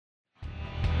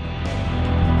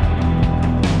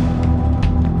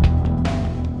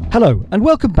Hello and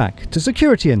welcome back to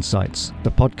Security Insights, the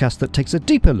podcast that takes a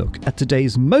deeper look at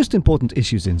today's most important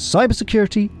issues in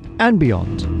cybersecurity and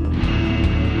beyond.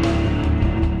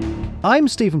 I'm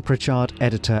Stephen Pritchard,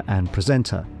 editor and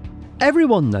presenter.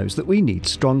 Everyone knows that we need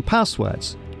strong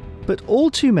passwords, but all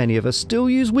too many of us still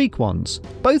use weak ones,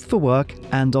 both for work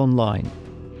and online.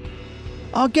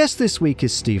 Our guest this week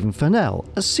is Stephen Furnell,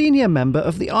 a senior member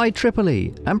of the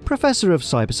IEEE and Professor of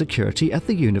Cybersecurity at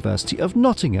the University of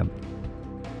Nottingham.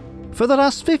 For the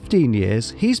last 15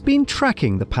 years, he's been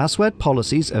tracking the password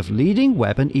policies of leading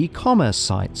web and e-commerce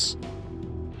sites.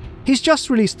 He's just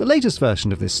released the latest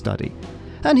version of this study,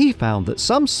 and he found that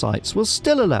some sites will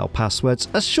still allow passwords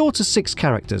as short as 6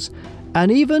 characters,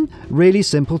 and even really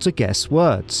simple to guess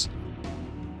words.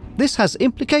 This has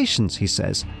implications, he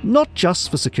says, not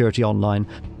just for security online,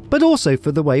 but also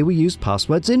for the way we use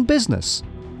passwords in business.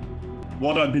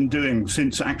 What I've been doing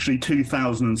since actually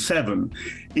 2007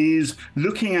 is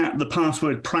looking at the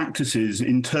password practices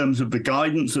in terms of the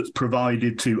guidance that's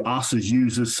provided to us as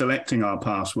users selecting our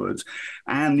passwords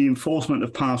and the enforcement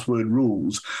of password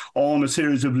rules on a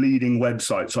series of leading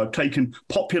websites. So I've taken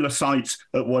popular sites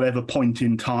at whatever point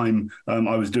in time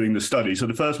I was doing the study. So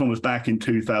the first one was back in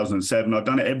 2007. I've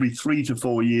done it every 3 to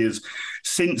 4 years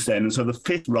since then. And so the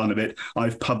 5th run of it,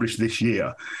 I've published this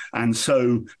year. And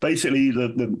so basically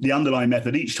the underlying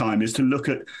method each time is to look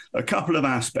at a couple of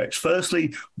aspects.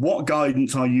 Firstly, what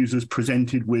guidance are users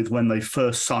presented with when they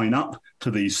first sign up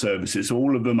to these services? So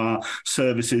all of them are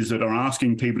services that are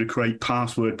asking people to create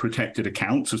password protected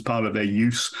accounts as part of their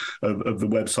use of the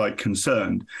website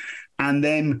concerned. And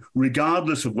then,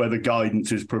 regardless of whether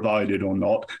guidance is provided or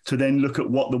not, to then look at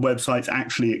what the websites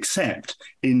actually accept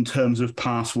in terms of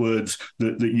passwords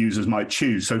that users might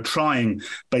choose. So trying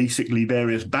basically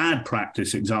various bad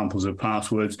practice examples of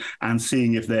passwords and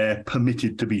seeing if they're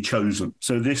permitted to be chosen.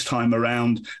 So this time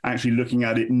around, actually looking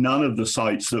at it, none of the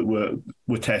sites that were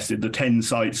tested, the 10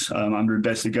 sites under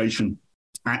investigation,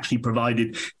 actually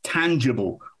provided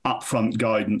tangible upfront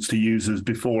guidance to users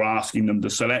before asking them to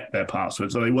select their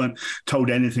password. So they weren't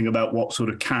told anything about what sort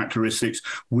of characteristics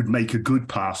would make a good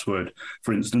password,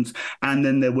 for instance. And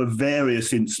then there were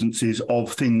various instances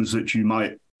of things that you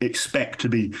might expect to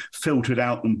be filtered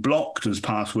out and blocked as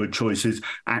password choices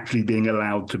actually being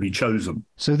allowed to be chosen.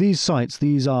 So these sites,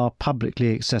 these are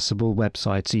publicly accessible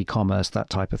websites, e-commerce, that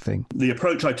type of thing. The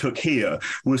approach I took here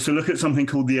was to look at something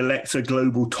called the Alexa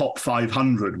Global Top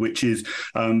 500, which is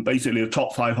basically the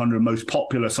top 500 most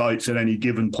popular sites at any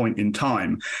given point in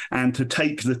time, and to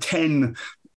take the 10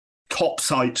 top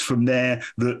sites from there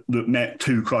that met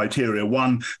 2 criteria.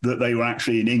 One, that they were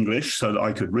actually in English so that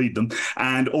I could read them,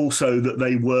 and also that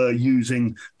they were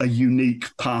using a unique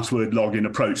password login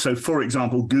approach. So, for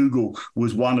example, Google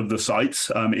was one of the sites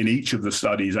in each of the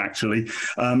studies, actually.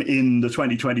 In the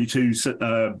 2022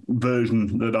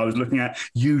 version that I was looking at,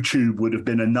 YouTube would have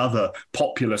been another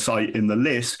popular site in the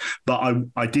list, but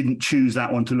I didn't choose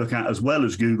that one to look at as well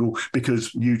as Google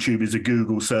because YouTube is a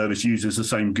Google service, uses the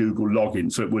same Google login,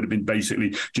 so it would have been basically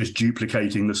just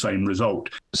duplicating the same result.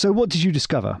 So what did you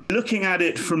discover? Looking at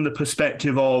it from the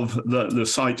perspective of the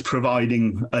sites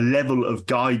providing a level of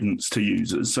guidance to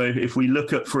users. So if we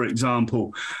look at, for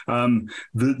example,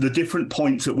 the different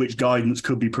points at which guidance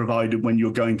could be provided when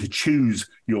you're going to choose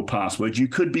your password, you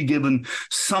could be given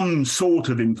some sort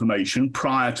of information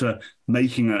prior to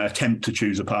making an attempt to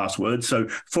choose a password. So,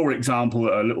 for example,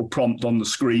 a little prompt on the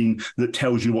screen that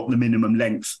tells you what the minimum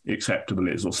length acceptable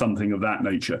is or something of that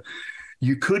nature.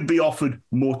 You could be offered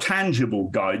more tangible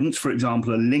guidance, for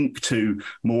example, a link to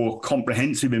more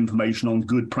comprehensive information on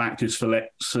good practice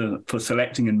for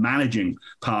selecting and managing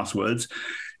passwords.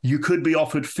 You could be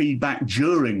offered feedback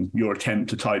during your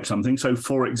attempt to type something. So,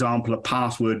 for example, a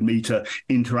password meter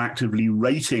interactively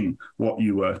rating what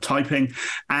you were typing,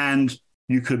 and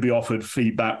you could be offered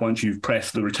feedback once you've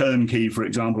pressed the return key, for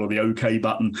example, or the OK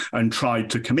button and tried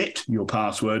to commit your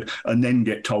password and then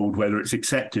get told whether it's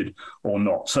accepted or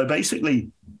not. So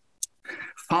basically,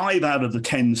 5 out of the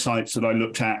 10 sites that I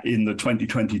looked at in the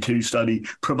 2022 study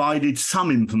provided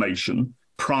some information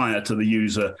prior to the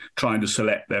user trying to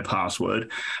select their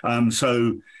password.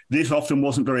 So this often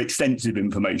wasn't very extensive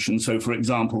information. So, for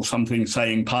example, something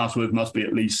saying password must be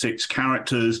at least 6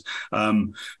 characters,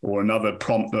 or another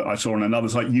prompt that I saw on another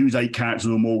site, use 8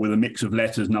 characters or more with a mix of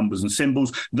letters, numbers, and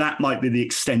symbols. That might be the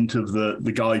extent of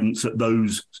the guidance that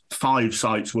those 5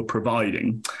 sites were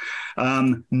providing.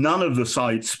 None of the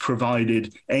sites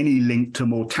provided any link to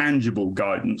more tangible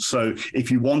guidance. So if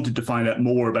you wanted to find out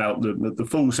more about the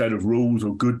full set of rules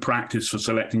or good practice for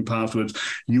selecting passwords,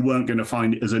 you weren't going to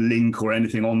find it as a link or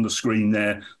anything on the screen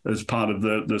there as part of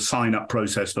the sign-up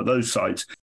process for those sites.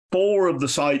 4 of the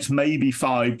sites, maybe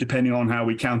 5, depending on how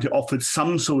we count it, offered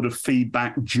some sort of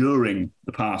feedback during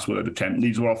the password attempt.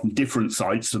 These were often different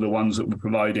sites to the ones that were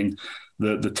providing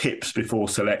the tips before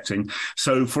selecting.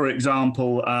 So, for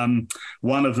example,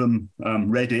 one of them,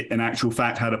 Reddit, in actual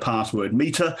fact, had a password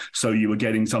meter. So you were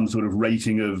getting some sort of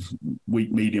rating of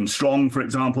weak, medium, strong, for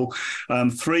example.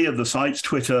 3 of the sites,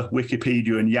 Twitter,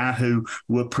 Wikipedia, and Yahoo,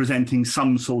 were presenting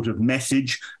some sort of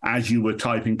message as you were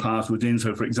typing passwords in.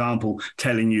 So, for example,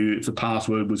 telling you if the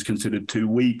password was considered too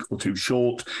weak or too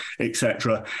short,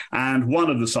 etc. And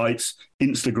one of the sites,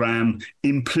 Instagram,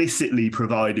 implicitly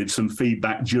provided some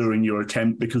feedback during your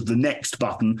attempt, because the next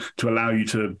button to allow you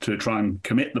to try and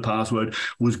commit the password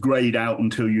was grayed out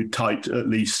until you typed at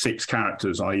least 6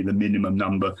 characters, i.e. the minimum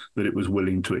number that it was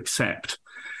willing to accept.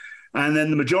 And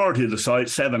then the majority of the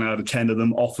sites, 7 out of 10 of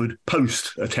them, offered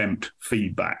post-attempt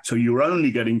feedback. So you were only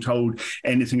getting told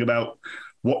anything about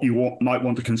what you might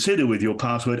want to consider with your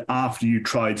password after you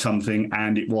tried something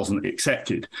and it wasn't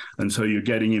accepted. And so you're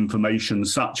getting information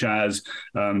such as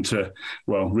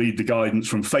read the guidance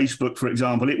from Facebook, for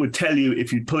example. It would tell you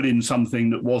if you'd put in something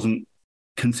that wasn't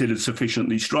considered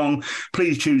sufficiently strong,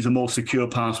 please choose a more secure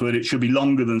password. It should be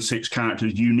longer than 6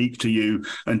 characters, unique to you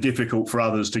and difficult for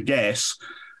others to guess.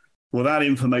 Well, that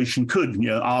information could,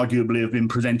 arguably have been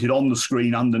presented on the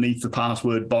screen underneath the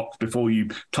password box before you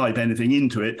type anything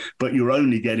into it, but you're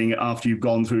only getting it after you've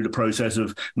gone through the process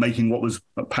of making what was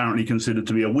apparently considered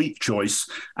to be a weak choice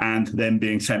and then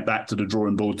being sent back to the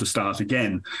drawing board to start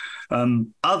again.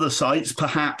 Other sites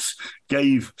perhaps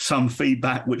gave some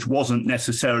feedback which wasn't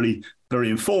necessarily very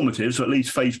informative. So at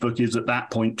least Facebook is at that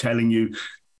point telling you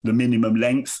the minimum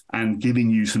length and giving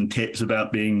you some tips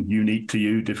about being unique to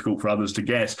you, difficult for others to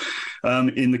guess.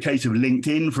 In the case of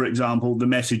LinkedIn, for example, the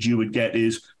message you would get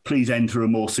is, please enter a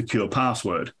more secure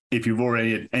password. If you've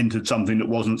already entered something that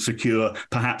wasn't secure,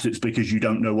 perhaps it's because you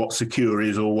don't know what secure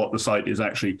is or what the site is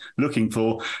actually looking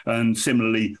for. And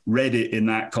similarly, Reddit in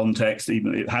that context,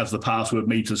 even it has the password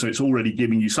meter, so it's already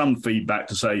giving you some feedback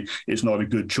to say it's not a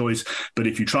good choice. But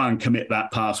if you try and commit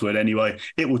that password anyway,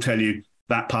 it will tell you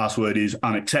that password is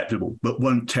unacceptable, but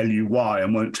won't tell you why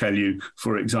and won't tell you,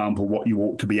 for example, what you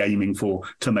ought to be aiming for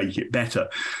to make it better.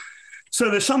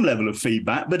 So there's some level of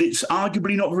feedback, but it's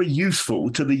arguably not very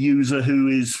useful to the user who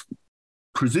is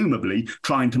presumably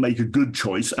trying to make a good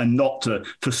choice and not to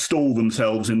stall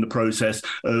themselves in the process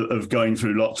of going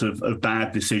through lots of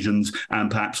bad decisions and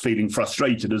perhaps feeling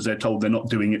frustrated as they're told they're not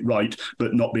doing it right,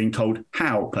 but not being told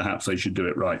how perhaps they should do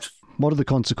it right. What are the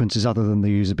consequences other than the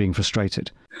user being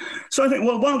frustrated? So I think,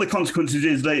 one of the consequences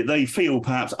is they feel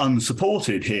perhaps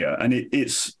unsupported here. And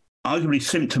it's arguably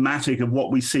symptomatic of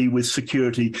what we see with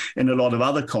security in a lot of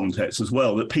other contexts as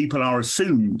well, that people are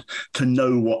assumed to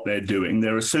know what they're doing.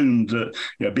 They're assumed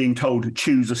that being told to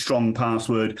choose a strong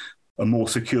password, a more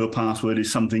secure password,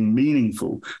 is something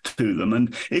meaningful to them.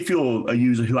 And if you're a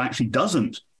user who actually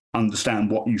doesn't understand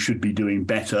what you should be doing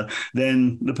better,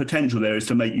 then the potential there is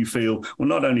to make you feel, well,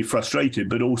 not only frustrated,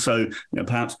 but also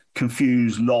perhaps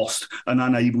confused, lost, and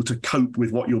unable to cope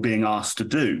with what you're being asked to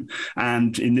do.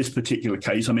 And in this particular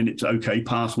case, I mean, it's okay,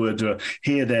 passwords are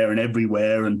here, there, and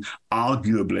everywhere, and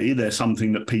arguably they're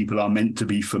something that people are meant to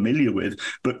be familiar with.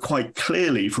 But quite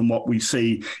clearly, from what we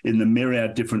see in the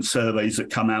myriad different surveys that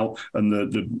come out and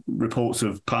the reports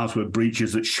of password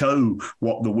breaches that show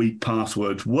what the weak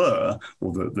passwords were,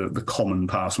 or the common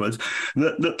passwords,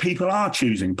 that people are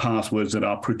choosing passwords that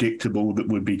are predictable, that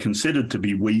would be considered to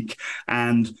be weak,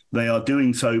 and they are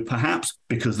doing so perhaps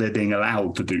because they're being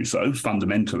allowed to do so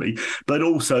fundamentally, but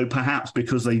also perhaps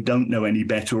because they don't know any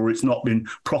better, or it's not been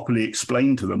properly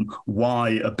explained to them why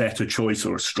a better choice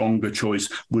or a stronger choice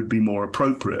would be more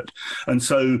appropriate. And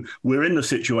so we're in the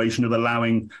situation of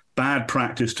allowing bad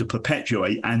practice to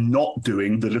perpetuate and not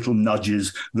doing the little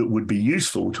nudges that would be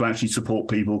useful to actually support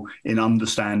people in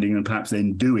understanding and perhaps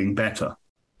then doing better.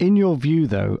 In your view,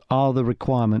 though, are the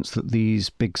requirements that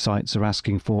these big sites are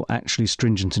asking for actually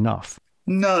stringent enough?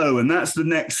 No, and that's the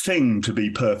next thing, to be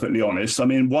perfectly honest. I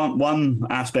mean, one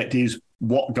aspect is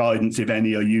what guidance, if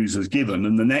any, are users given?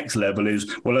 And the next level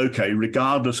is, well, okay,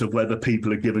 regardless of whether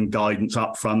people are given guidance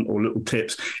up front or little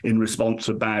tips in response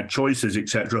to bad choices,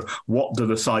 etc., what do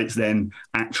the sites then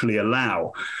actually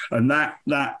allow? And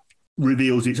that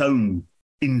reveals its own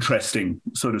interesting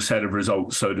sort of set of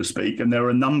results, so to speak. And there are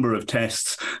a number of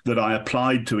tests that I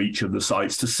applied to each of the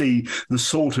sites to see the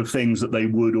sort of things that they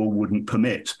would or wouldn't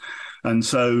permit. And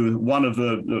so one of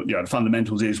the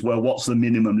fundamentals is, well, what's the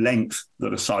minimum length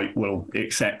that a site will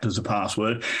accept as a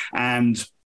password? And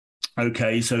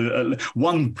Okay, so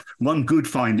one good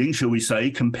finding, shall we say,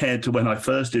 compared to when I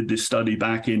first did this study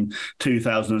back in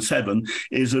 2007,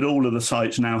 is that all of the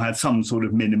sites now had some sort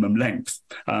of minimum length.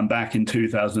 Back in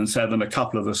 2007, a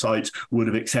couple of the sites would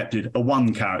have accepted a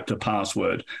 1-character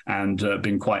password and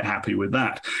been quite happy with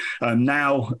that.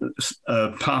 Now,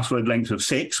 a password length of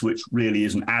 6, which really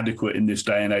isn't adequate in this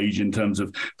day and age in terms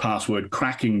of password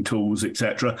cracking tools,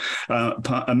 etc.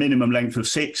 A minimum length of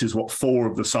 6 is what 4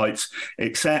 of the sites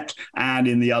accept. And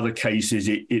in the other cases,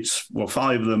 it's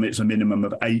 5 of them, it's a minimum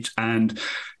of 8. And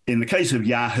in the case of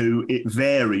Yahoo, it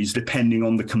varies depending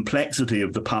on the complexity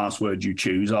of the password you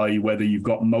choose, i.e. whether you've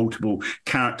got multiple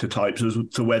character types, as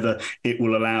to whether it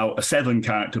will allow a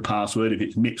 7-character password if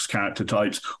it's mixed character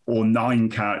types, or 9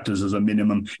 characters as a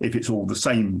minimum if it's all the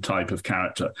same type of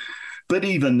character. But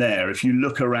even there, if you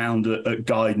look around at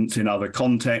guidance in other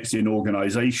contexts, in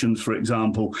organizations, for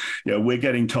example, we're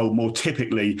getting told more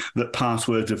typically that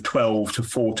passwords of 12 to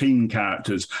 14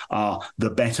 characters are the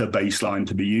better baseline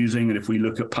to be using. And if we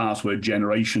look at password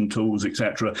generation tools,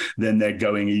 etc., then they're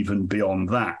going even beyond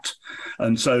that.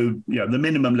 And so, the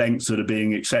minimum lengths that are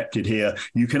being accepted here,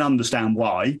 you can understand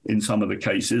why in some of the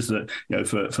cases that,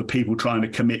 for people trying to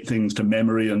commit things to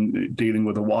memory and dealing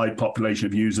with a wide population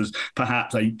of users,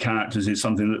 perhaps 8 characters is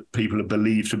something that people are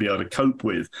believed to be able to cope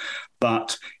with.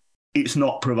 But it's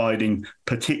not providing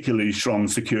particularly strong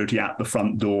security at the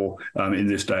front door in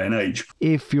this day and age.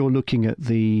 If you're looking at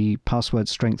the password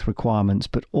strength requirements,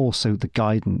 but also the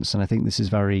guidance, and I think this is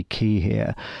very key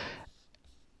here,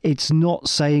 it's not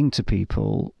saying to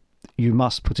people, you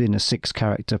must put in a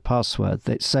 6-character password.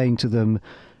 It's saying to them,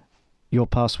 your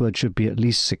password should be at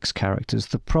least 6 characters.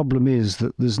 The problem is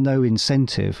that there's no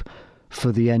incentive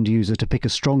for the end user to pick a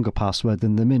stronger password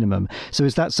than the minimum. So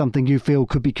is that something you feel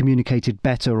could be communicated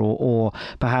better, or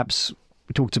perhaps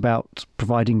we talked about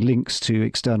providing links to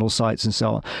external sites and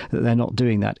so on, that they're not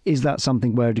doing that? Is that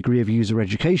something where a degree of user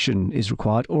education is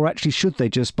required, or actually should they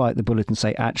just bite the bullet and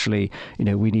say, actually,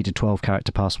 we need a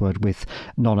 12-character password with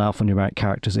non-alphanumeric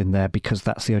characters in there because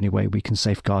that's the only way we can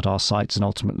safeguard our sites and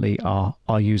ultimately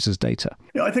our users' data?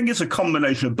 I think it's a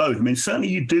combination of both. I mean, certainly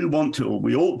you do want to, or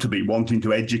we ought to be wanting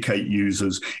to educate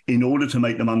users in order to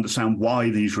make them understand why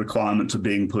these requirements are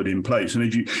being put in place.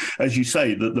 And as you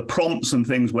say, the prompts and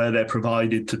things where they're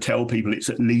provided to tell people it's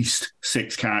at least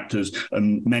 6 characters,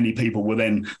 and many people will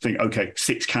then think, okay,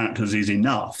 6 characters is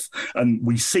enough. And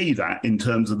we see that in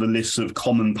terms of the lists of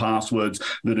common passwords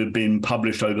that have been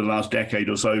published over the last decade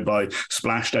or so by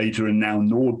Splash Data and now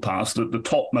NordPass, that the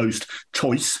topmost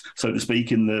choice, so to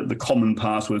speak, in the common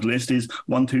password list is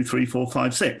 1, 2, 3, 4,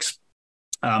 5, 6.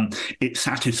 It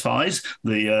satisfies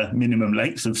the minimum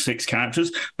length of 6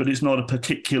 characters, but it's not a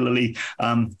particularly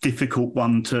difficult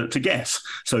one to guess,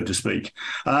 so to speak.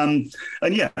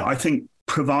 I think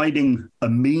providing a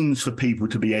means for people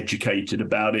to be educated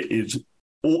about it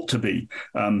ought to be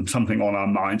something on our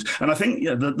minds. And I think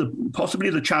possibly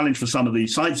the challenge for some of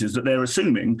these sites is that they're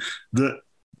assuming that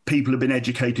people have been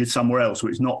educated somewhere else, so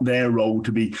it's not their role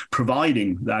to be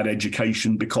providing that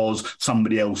education because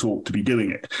somebody else ought to be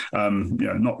doing it.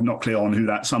 Not clear on who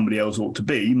that somebody else ought to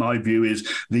be. My view is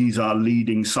these are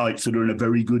leading sites that are in a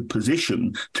very good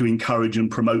position to encourage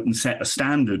and promote and set a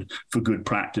standard for good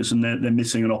practice, and they're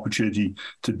missing an opportunity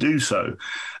to do so.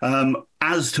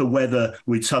 As to whether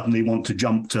we'd suddenly want to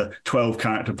jump to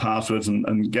 12-character passwords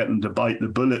and get them to bite the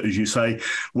bullet, as you say,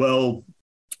 well,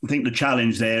 I think the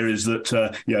challenge there is that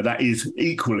that is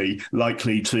equally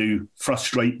likely to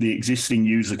frustrate the existing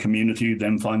user community, who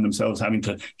then find themselves having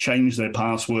to change their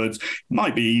passwords. It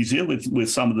might be easier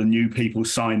with some of the new people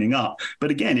signing up.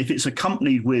 But again, if it's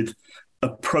accompanied with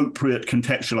appropriate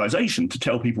contextualization to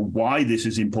tell people why this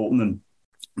is important and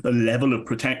the level of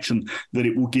protection that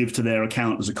it will give to their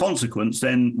account as a consequence,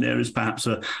 then there is perhaps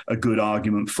a good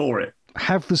argument for it.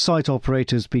 Have the site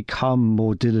operators become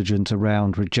more diligent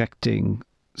around rejecting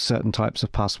certain types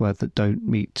of password that don't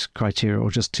meet criteria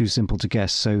or just too simple to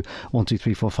guess? So 1, 2,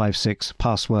 3, 4, 5, 6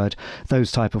 password,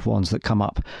 those type of ones that come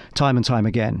up time and time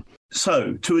again.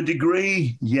 So to a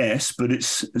degree, yes, but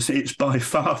it's by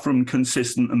far from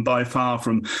consistent and by far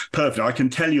from perfect. I can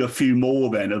tell you a few more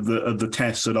then of the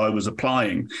tests that I was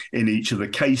applying in each of the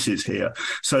cases here.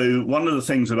 So one of the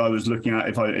things that I was looking at,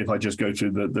 if I just go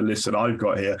through the list that I've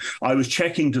got here, I was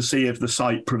checking to see if the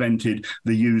site prevented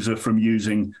the user from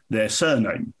using their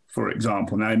surname. for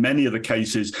example. Now, in many of the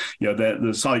cases,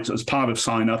 the sites as part of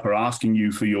sign up are asking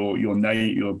you for your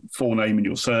name, your forename and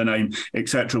your surname,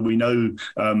 etc. We know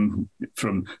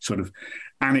from sort of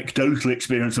anecdotal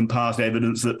experience and past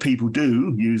evidence that people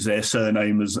do use their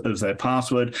surname as their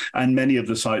password, and many of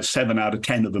the sites, 7 out of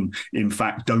 10 of them, in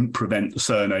fact, don't prevent the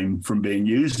surname from being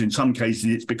used. In some cases,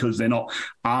 it's because they're not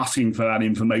asking for that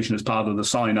information as part of the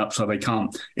sign up, so they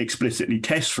can't explicitly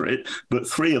test for it. But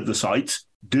 3 of the sites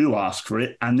do ask for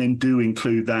it and then do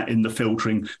include that in the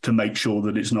filtering to make sure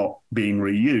that it's not being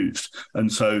reused.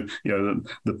 And so,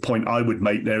 the point I would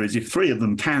make there is if 3 of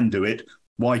them can do it,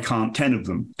 why can't 10 of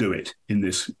them do it in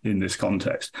this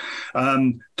context?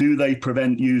 Do they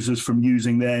prevent users from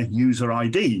using their user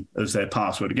ID as their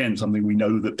password? Again, something we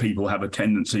know that people have a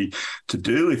tendency to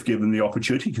do if given the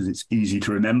opportunity, because it's easy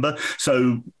to remember.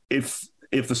 So if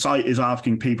the site is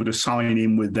asking people to sign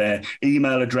in with their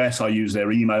email address, I use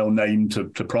their email name to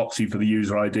proxy for the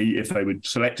user ID. If they were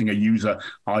selecting a user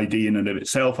ID in and of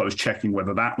itself, I was checking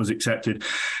whether that was accepted.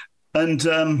 And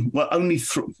only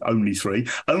 3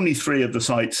 of the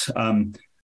sites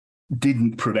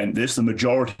didn't prevent this. The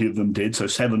majority of them did. So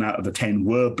 7 out of the 10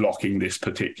 were blocking this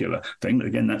particular thing.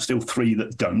 Again, that's still 3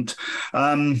 that don't.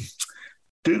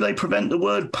 Do they prevent the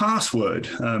word password?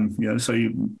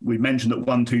 We've mentioned that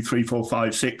 1, 2, 3, 4,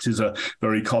 5, 6 is a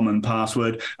very common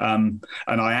password. And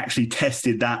I actually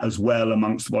tested that as well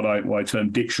amongst what I term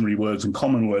dictionary words and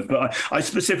common words. But I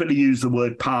specifically use the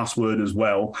word password as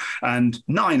well. And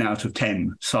 9 out of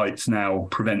 10 sites now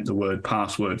prevent the word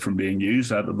password from being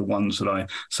used out of the ones that I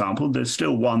sampled. There's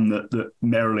still one that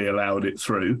merrily allowed it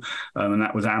through, and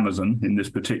that was Amazon in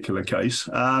this particular case.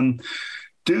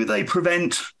 Do they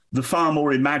prevent the far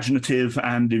more imaginative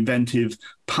and inventive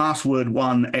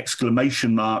password1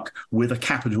 exclamation mark with a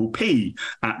capital P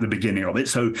at the beginning of it?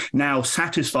 So now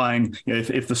satisfying,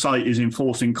 if the site is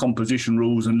enforcing composition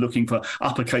rules and looking for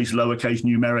uppercase, lowercase,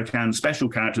 numeric and special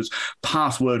characters,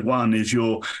 password1 is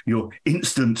your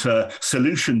instant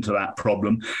solution to that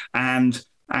problem. And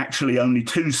actually only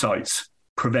 2 sites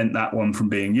prevent that one from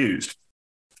being used.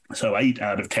 So 8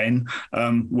 out of 10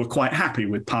 were quite happy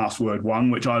with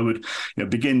password1, which I would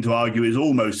begin to argue is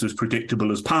almost as predictable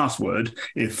as password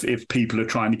if people are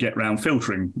trying to get around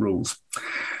filtering rules.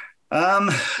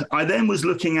 I then was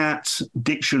looking at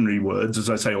dictionary words, as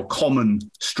I say, or common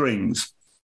strings.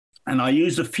 And I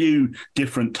used a few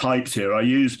different types here. I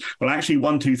used,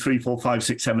 1, 2, 3, 4, 5,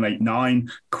 6, 7, 8, 9,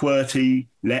 QWERTY,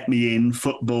 let me in,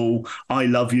 football, I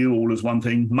love you, all as one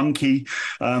thing, monkey.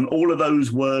 All of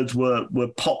those words were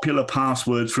popular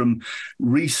passwords from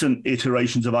recent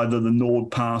iterations of either the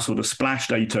NordPass or the Splash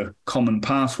Data common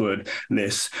password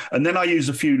lists. And then I used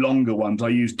a few longer ones. I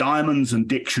used diamonds and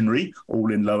dictionary,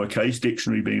 all in lowercase,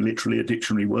 dictionary being literally a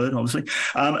dictionary word, obviously.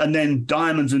 And then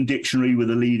diamonds and dictionary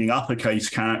with a leading uppercase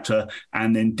character,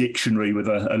 and then dictionary with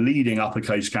a leading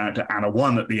uppercase character and a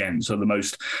 1 at the end. So the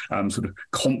most sort of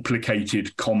complicated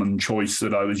common choice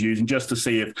that I was using, just to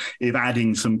see if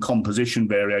adding some composition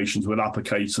variations with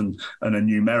uppercase and a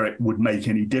numeric would make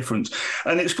any difference.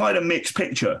 And it's quite a mixed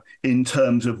picture in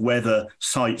terms of whether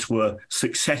sites were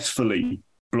successfully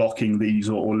blocking these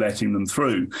or letting them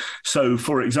through. So,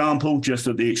 for example, just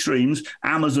at the extremes,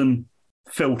 Amazon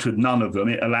filtered none of them.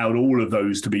 It allowed all of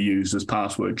those to be used as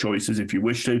password choices if you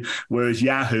wish to, whereas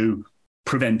Yahoo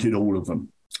prevented all of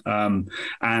them.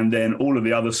 And then all of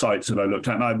the other sites that I looked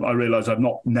at, and I realized I've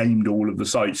not named all of the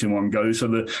sites in one go. So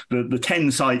the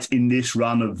 10 sites in this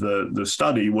run of the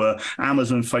study were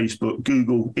Amazon, Facebook,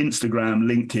 Google, Instagram,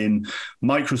 LinkedIn,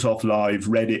 Microsoft Live,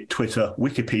 Reddit, Twitter,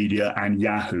 Wikipedia, and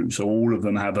Yahoo. So all of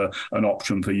them have an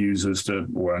option for users to,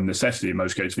 or a necessity in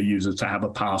most cases for users to have a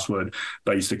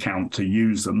password-based account to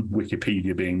use them,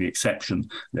 Wikipedia being the exception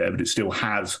there, but it still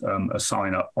has a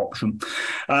sign-up option.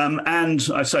 And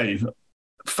I say,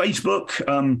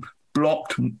 Facebook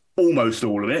blocked almost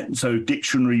all of it. So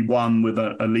dictionary 1 with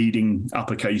a leading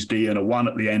uppercase D and a 1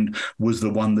 at the end was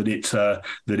the one that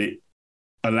it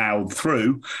allowed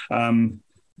through.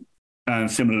 And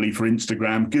similarly for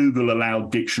Instagram, Google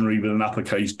allowed dictionary with an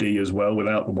uppercase D as well,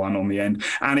 without the 1 on the end.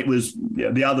 And it was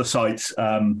the other sites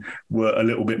were a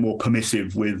little bit more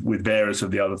permissive with various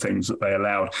of the other things that they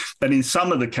allowed. And in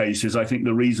some of the cases, I think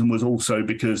the reason was also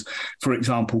because, for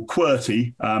example,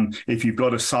 QWERTY, if you've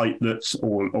got a site that's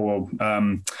or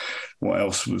what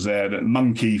else was there?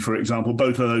 Monkey, for example,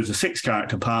 both of those are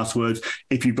 6-character passwords.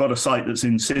 If you've got a site that's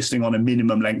insisting on a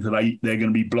minimum length of 8, they're going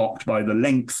to be blocked by the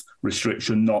length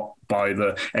restriction, not by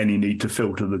any need to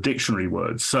filter the dictionary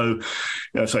words. So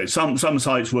some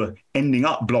sites were ending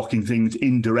up blocking things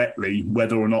indirectly,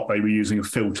 whether or not they were using a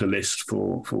filter list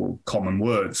for common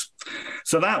words.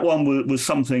 So that one was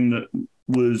something that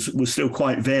was still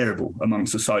quite variable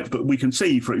amongst the sites. But we can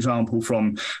see, for example,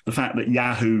 from the fact that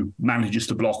Yahoo manages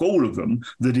to block all of them,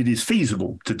 that it is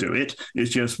feasible to do it.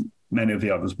 It's just many of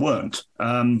the others weren't.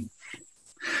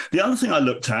 The other thing I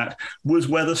looked at was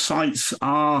whether sites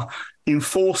are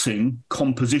enforcing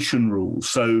composition rules.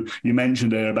 So you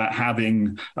mentioned there about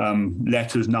having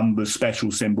letters, numbers,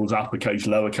 special symbols, uppercase,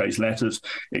 lowercase letters,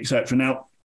 etc. Now,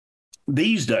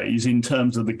 these days, in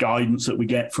terms of the guidance that we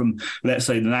get from, let's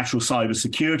say, the National Cyber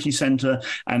Security Center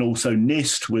and also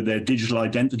NIST with their digital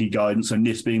identity guidance, and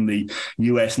NIST being the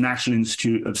US National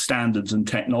Institute of Standards and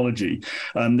Technology,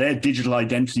 their digital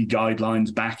identity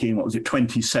guidelines back in,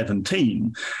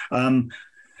 2017,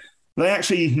 they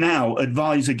actually now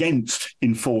advise against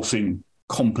enforcing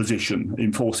composition,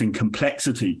 enforcing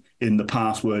complexity in the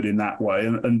password in that way.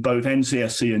 And both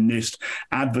NCSC and NIST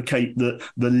advocate that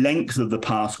the length of the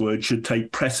password should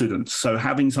take precedence. So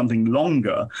having something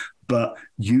longer but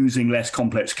using less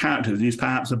complex characters is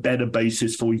perhaps a better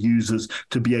basis for users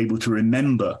to be able to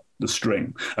remember the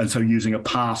string. And so using a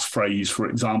passphrase, for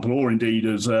example, or indeed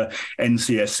as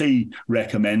NCSC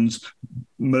recommends,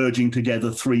 merging together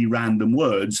 3 random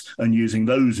words and using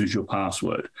those as your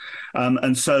password.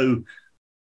 And so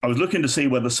I was looking to see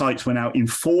whether sites were now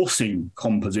enforcing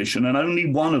composition, and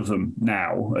only one of them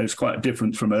now, it's quite a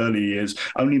difference from early years,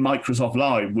 only Microsoft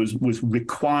Live was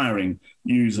requiring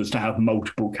users to have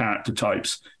multiple character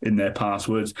types in their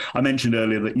passwords. I mentioned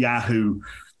earlier that Yahoo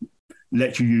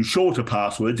lets you use shorter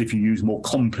passwords if you use more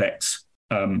complex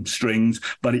strings,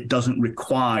 but it doesn't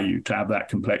require you to have that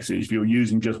complexity. If you're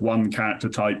using just one character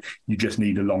type, you just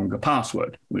need a longer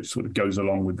password, which sort of goes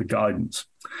along with the guidance.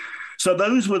 So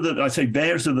those were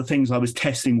various of the things I was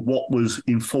testing, what was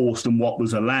enforced and what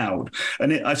was allowed.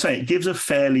 And it gives a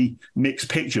fairly mixed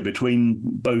picture between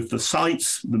both the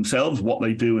sites themselves, what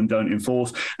they do and don't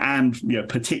enforce, and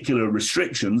particular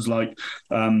restrictions like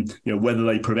whether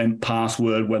they prevent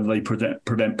password, whether they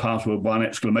prevent password by an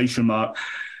exclamation mark.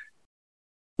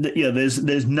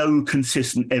 There's no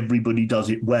consistent everybody does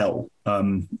it well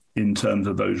in terms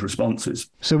of those responses.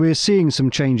 So we're seeing some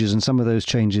changes, and some of those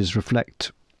changes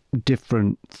reflect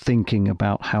different thinking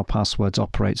about how passwords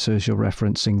operate. So as you're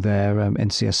referencing there,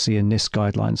 NCSC and NIST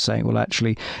guidelines saying, well,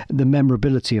 actually, the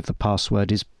memorability of the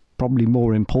password is probably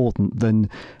more important than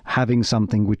having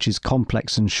something which is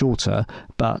complex and shorter,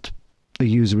 but the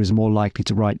user is more likely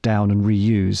to write down and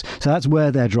reuse. So that's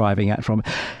where they're driving at from.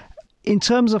 In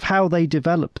terms of how they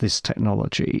develop this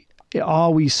technology, we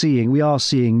are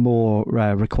seeing more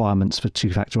requirements for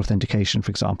two-factor authentication, for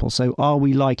example. So are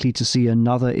we likely to see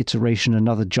another iteration,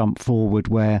 another jump forward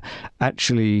where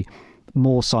actually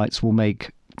more sites will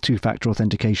make two-factor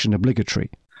authentication obligatory?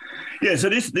 Yeah, so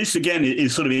this again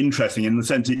is sort of interesting in the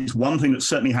sense it's one thing that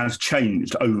certainly has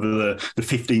changed over the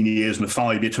 15 years and the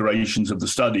 5 iterations of the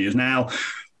study is now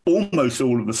almost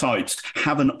all of the sites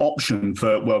have an option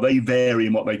for, they vary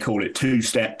in what they call it,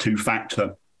 two-step,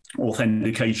 two-factor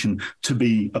authentication to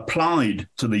be applied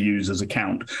to the user's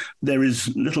account. There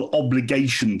is little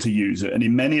obligation to use it, and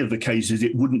in many of the cases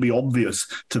it wouldn't be obvious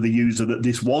to the user that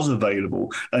this was available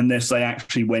unless they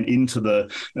actually went into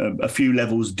a few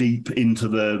levels deep into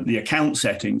the account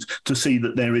settings to see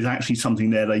that there is actually something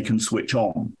there they can switch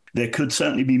on. There could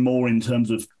certainly be more in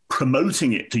terms of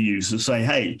promoting it to users, say,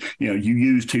 hey, you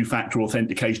use two-factor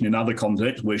authentication in other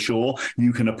contexts, we're sure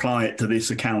you can apply it to this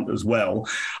account as well.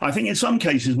 I think in some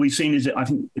cases we've seen I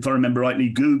think if I remember rightly,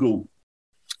 Google,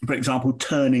 for example,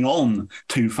 turning on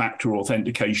two-factor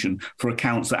authentication for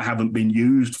accounts that haven't been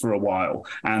used for a while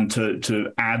and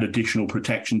to add additional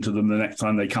protection to them the next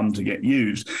time they come to get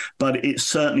used. But it's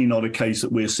certainly not a case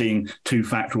that we're seeing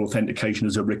two-factor authentication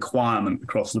as a requirement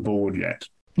across the board yet.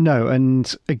 No,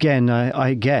 and again,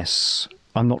 I guess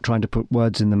I'm not trying to put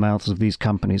words in the mouths of these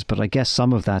companies, but I guess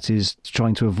some of that is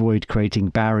trying to avoid creating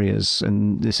barriers.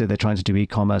 And they say they're trying to do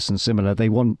e-commerce and similar. They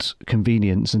want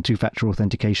convenience, and two-factor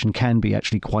authentication can be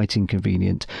actually quite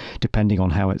inconvenient depending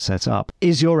on how it's set up.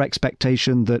 Is your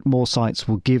expectation that more sites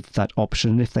will give that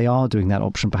option? And if they are doing that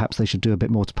option, perhaps they should do a bit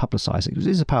more to publicise it, because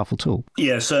it is a powerful tool.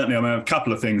 Yeah, certainly. I mean, a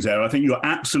couple of things there. I think you're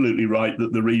absolutely right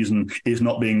that the reason it's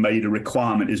not being made a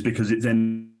requirement is because it's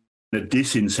then a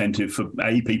disincentive for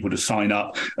people to sign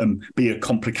up and be a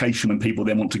complication when people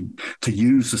then want to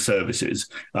use the services.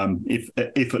 If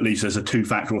at least there's a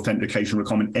two-factor authentication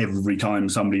requirement every time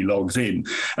somebody logs in,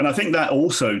 and I think that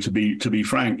also, to be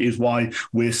frank, is why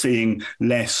we're seeing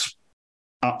less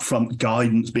upfront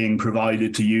guidance being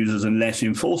provided to users and less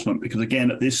enforcement. Because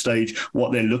again, at this stage,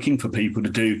 what they're looking for people to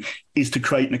do is to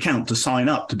create an account, to sign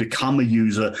up, to become a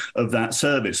user of that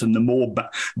service. And the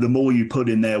more you put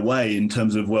in their way in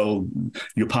terms of, well,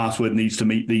 your password needs to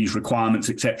meet these requirements,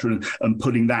 etc., and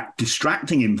putting that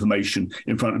distracting information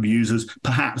in front of users,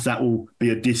 perhaps that will be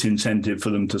a disincentive for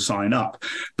them to sign up.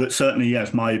 But certainly,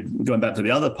 yes, going back to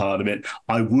the other part of it,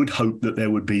 I would hope that there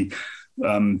would be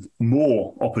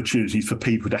more opportunities for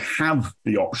people to have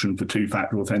the option for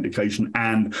two-factor authentication,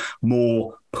 and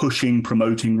more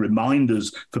promoting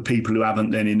reminders for people who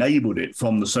haven't then enabled it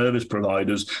from the service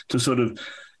providers to sort of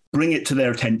bring it to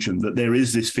their attention that there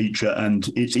is this feature and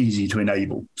it's easy to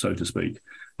enable, so to speak.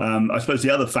 I suppose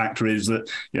the other factor is that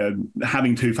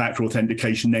having two-factor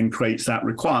authentication then creates that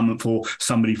requirement for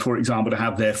somebody, for example, to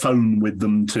have their phone with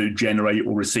them to generate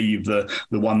or receive the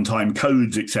one-time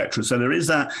codes, etc. So there is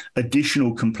that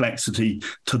additional complexity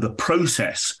to the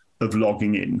process of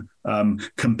logging in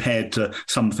compared to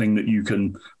something that you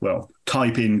can,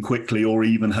 type in quickly or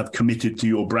even have committed to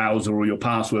your browser or your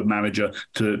password manager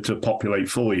to populate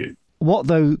for you. What,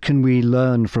 though, can we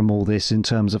learn from all this in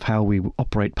terms of how we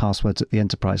operate passwords at the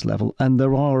enterprise level? And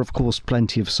there are, of course,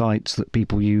 plenty of sites that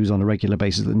people use on a regular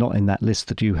basis that are not in that list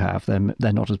that you have.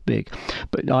 They're not as big.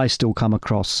 But I still come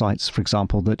across sites, for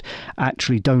example, that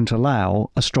actually don't allow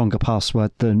a stronger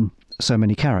password than so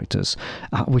many characters,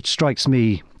 which strikes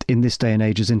me in this day and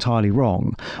age is entirely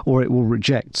wrong, or it will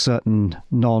reject certain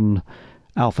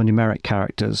non-alphanumeric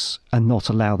characters and not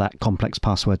allow that complex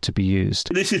password to be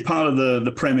used. This is part of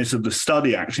the premise of the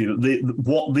study, actually, that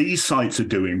what these sites are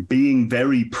doing, being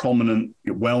very prominent,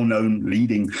 well-known,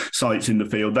 leading sites in the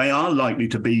field, they are likely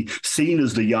to be seen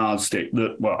as the yardstick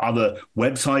that other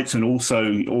websites and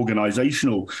also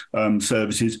organizational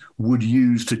services would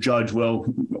use to judge,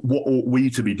 what ought we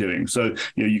to be doing? So,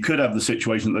 you could have the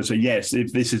situation that they say, yes,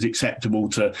 if this is acceptable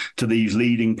to these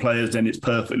leading players, then it's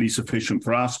perfectly sufficient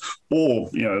for us. Or,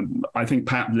 I think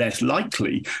perhaps less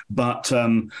likely, but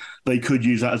they could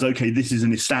use that as, okay, this is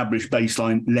an established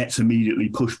baseline, let's immediately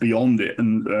push beyond it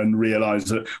and realize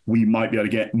that we might be able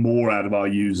to get more out of our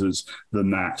users than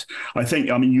that. I think,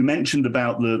 you mentioned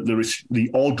about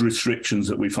the odd restrictions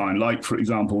that we find, like, for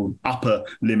example, upper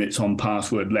limits on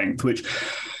password length, which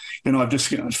I've just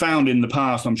found in the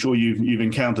past, I'm sure you've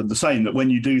encountered the same, that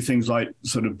when you do things like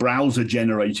sort of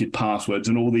browser-generated passwords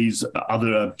and all these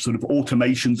other sort of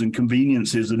automations and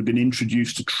conveniences that have been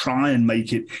introduced to try and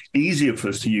make it easier for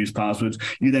us to use passwords,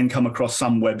 you then come across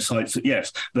some websites that,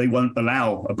 yes, they won't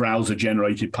allow a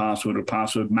browser-generated password or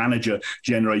password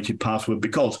manager-generated password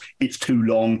because it's too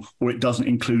long, or it doesn't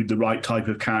include the right type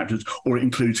of characters, or it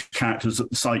includes characters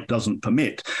that the site doesn't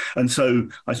permit. And so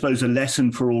I suppose a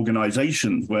lesson for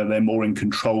organizations where they're more in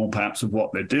control perhaps of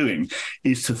what they're doing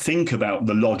is to think about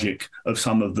the logic of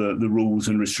some of the rules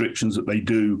and restrictions that they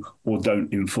do or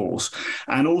don't enforce,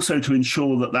 and also to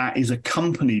ensure that that is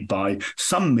accompanied by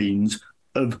some means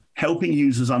of helping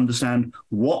users understand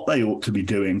what they ought to be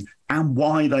doing and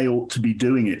why they ought to be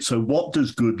doing it. So what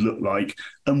does good look like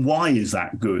and why is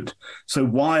that good? So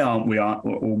why aren't we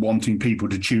wanting people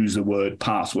to choose the word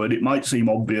password? It might seem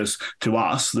obvious to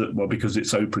us that, because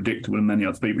it's so predictable and many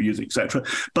other people use it, etc.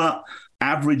 But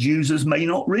average users may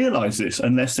not realize this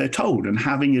unless they're told, and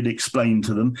having it explained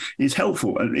to them is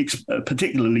helpful,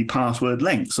 particularly password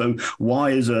length. So why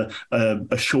is a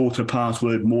shorter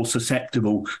password more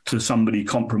susceptible to somebody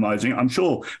compromising? I'm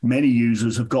sure many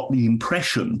users have got the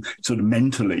impression, sort of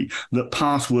mentally, that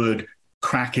password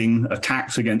cracking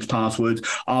attacks against passwords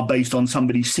are based on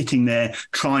somebody sitting there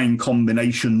trying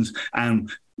combinations and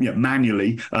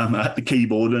manually at the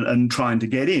keyboard and trying to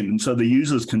get in. And so the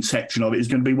user's conception of it is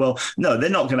going to be, no, they're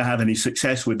not going to have any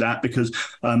success with that because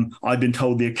I've been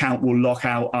told the account will lock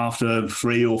out after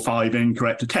 3 or 5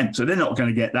 incorrect attempts. So they're not going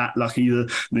to get that lucky.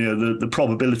 The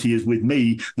probability is with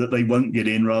me that they won't get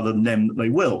in rather than them that they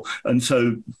will. And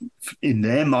so in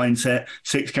their mindset,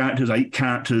 6 characters, 8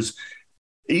 characters,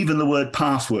 even the word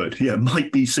password might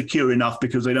be secure enough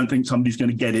because they don't think somebody's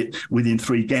going to get it within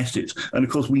 3 guesses. And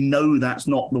of course, we know that's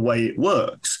not the way it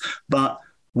works, but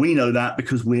we know that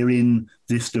because we're in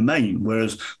this domain,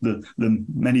 whereas the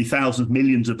many thousands,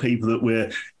 millions of people that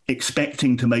we're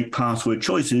expecting to make password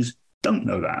choices don't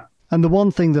know that. And the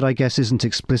one thing that I guess isn't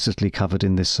explicitly covered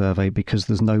in this survey, because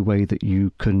there's no way that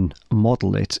you can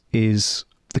model it, is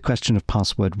the question of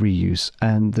password reuse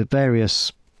and the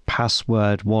various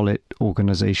password wallet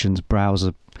organizations,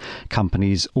 browser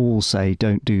companies all say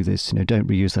don't do this, don't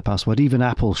reuse their password. Even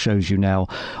Apple shows you now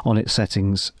on its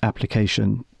settings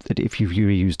application that if you've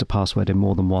reused a password in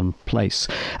more than one place,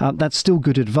 that's still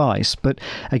good advice. But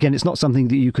again, it's not something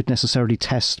that you could necessarily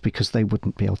test because they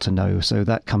wouldn't be able to know. So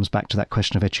that comes back to that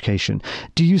question of education.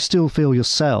 Do you still feel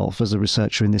yourself as a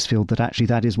researcher in this field that actually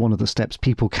that is one of the steps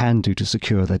people can do to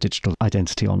secure their digital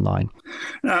identity online?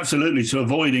 Absolutely. So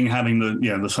avoiding having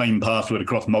the same password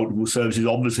across multiple services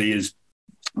obviously is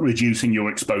reducing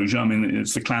your exposure. I mean,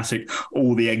 it's the classic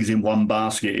all the eggs in one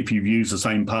basket. If you've used the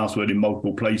same password in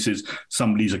multiple places,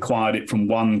 somebody's acquired it from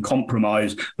one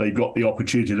compromise, they've got the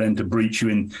opportunity then to breach you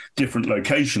in different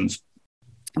locations.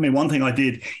 I mean, one thing I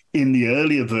did in the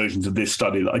earlier versions of this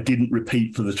study that I didn't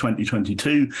repeat for the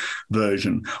 2022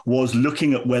 version was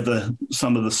looking at whether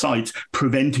some of the sites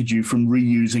prevented you from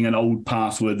reusing an old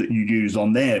password that you used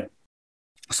on their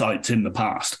sites in the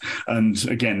past. And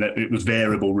again, it was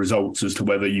variable results as to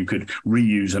whether you could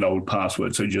reuse an old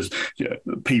password. So just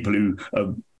people who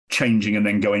are changing and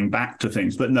then going back to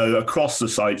things. But no, across the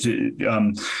sites,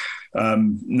 no,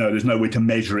 there's no way to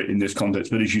measure it in this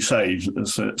context. But as you say,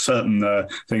 certain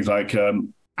things like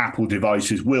Apple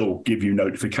devices will give you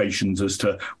notifications as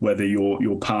to whether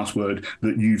your password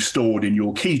that you've stored in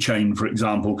your keychain, for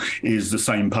example, is the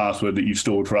same password that you've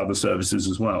stored for other services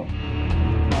as well.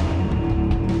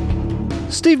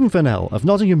 Stephen Fennell of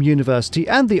Nottingham University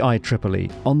and the IEEE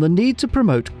on the need to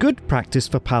promote good practice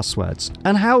for passwords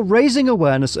and how raising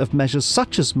awareness of measures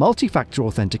such as multi-factor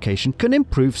authentication can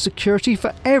improve security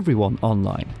for everyone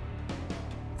online.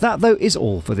 That, though, is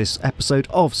all for this episode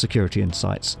of Security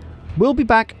Insights. We'll be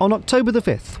back on October the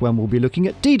 5th when we'll be looking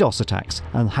at DDoS attacks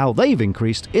and how they've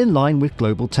increased in line with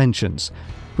global tensions.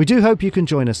 We do hope you can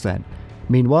join us then.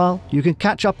 Meanwhile, you can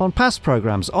catch up on past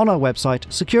programmes on our website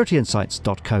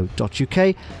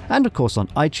securityinsights.co.uk and of course on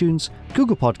iTunes,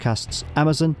 Google Podcasts,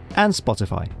 Amazon and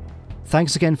Spotify.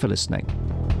 Thanks again for listening.